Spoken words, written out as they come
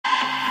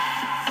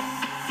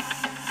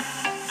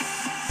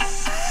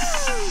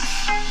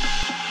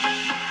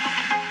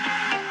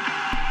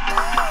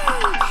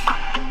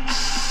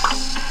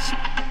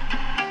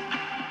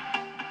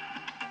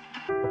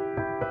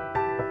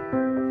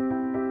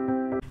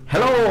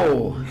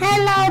Hello.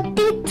 Hello,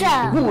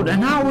 teacher. Good,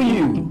 and how are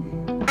you?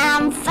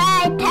 I'm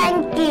fine,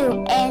 thank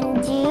you. And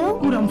you?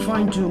 Good, I'm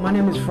fine too. My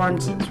name is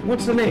Francis.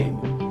 What's the name?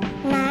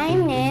 My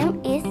name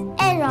is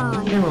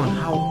Aaron. Aaron,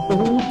 how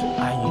old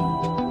are you?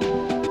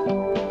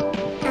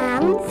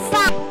 I'm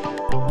 5.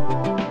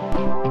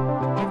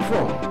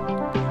 From?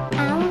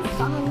 I'm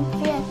from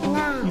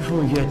Vietnam. You're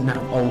from Vietnam.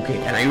 Okay,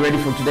 and are you ready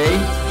for today?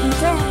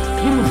 Yeah.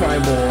 You're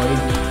fine, boy.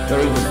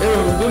 Very good.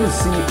 Aaron, we're going to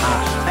see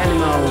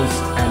animals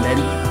and then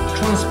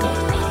transport.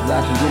 After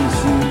that,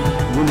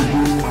 we're going to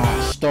do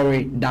our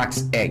story duck's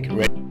egg.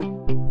 Ready?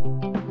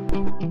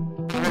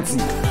 Let's see.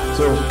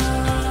 So,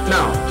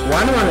 now,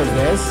 what animal is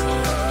this?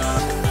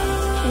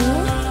 It's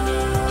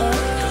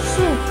a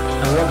sheep.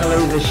 And what color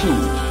is the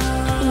sheep?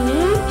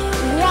 It's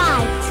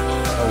white.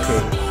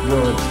 Okay,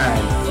 good.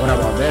 And what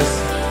about this?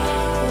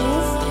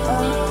 It's a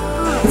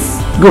horse.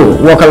 Good.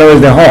 What color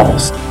is the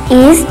horse?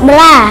 It's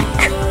black.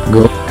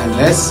 Good. And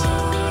this?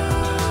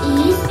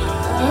 It's a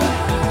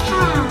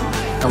cow.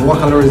 And what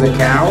color is the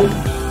cow?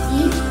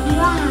 It's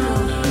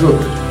brown.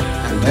 Good.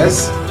 And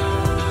this?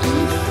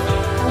 It's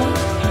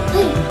a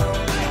pig.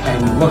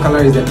 And what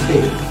color is the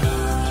pig? It's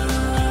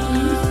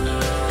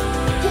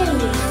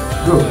pink.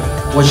 Good.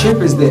 What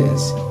shape is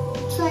this?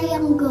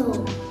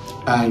 Triangle.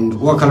 And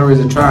what color is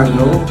the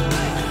triangle?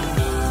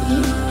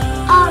 It's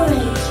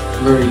orange.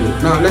 Very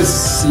good. Now let's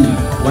see.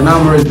 What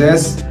number is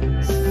this? 6.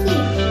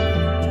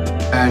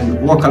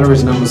 And what color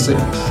is number 6? It's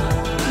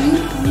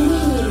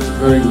green.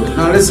 Very good.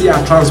 Now let's see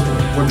our transport.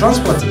 What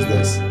transport is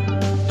this?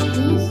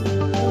 It's a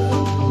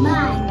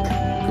bike.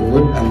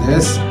 Good. And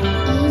this?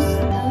 It's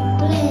a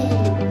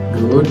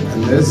plane. Good.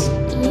 And this?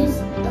 It's a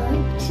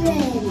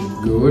train.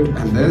 Good.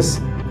 And this?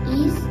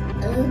 It's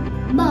a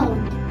boat.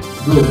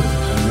 Good.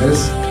 And this?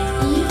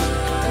 It's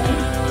a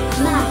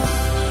bus.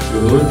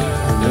 Good.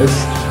 And this?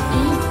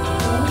 It's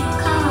a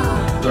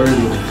car. Very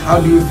good. How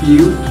do you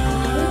feel?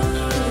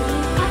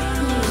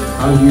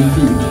 How do you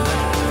feel?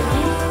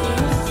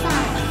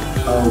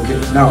 Okay,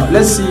 now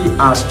let's see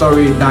our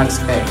story duck's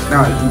egg.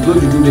 Now we're going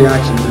to do the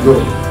action. We go.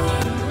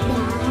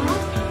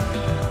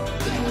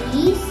 That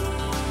is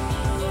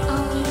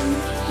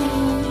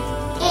an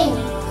egg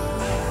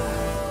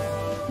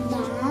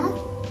that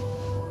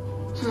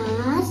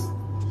has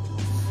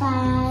 5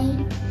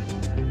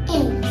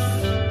 eggs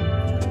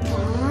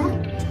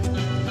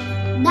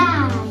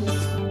that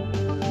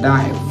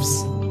Dives.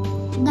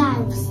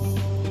 dives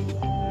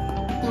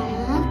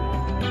that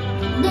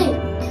dig.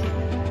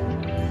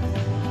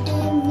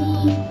 Every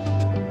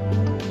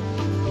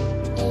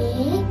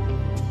egg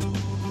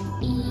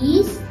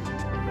is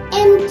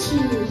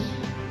empty.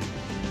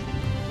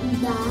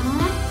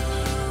 That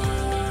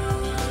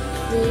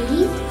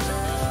is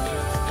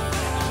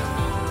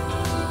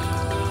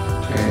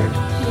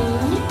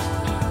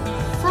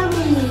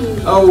family.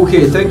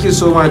 Okay, thank you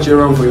so much,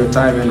 Aaron, for your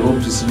time, and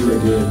hope to see you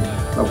again.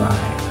 Bye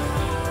bye.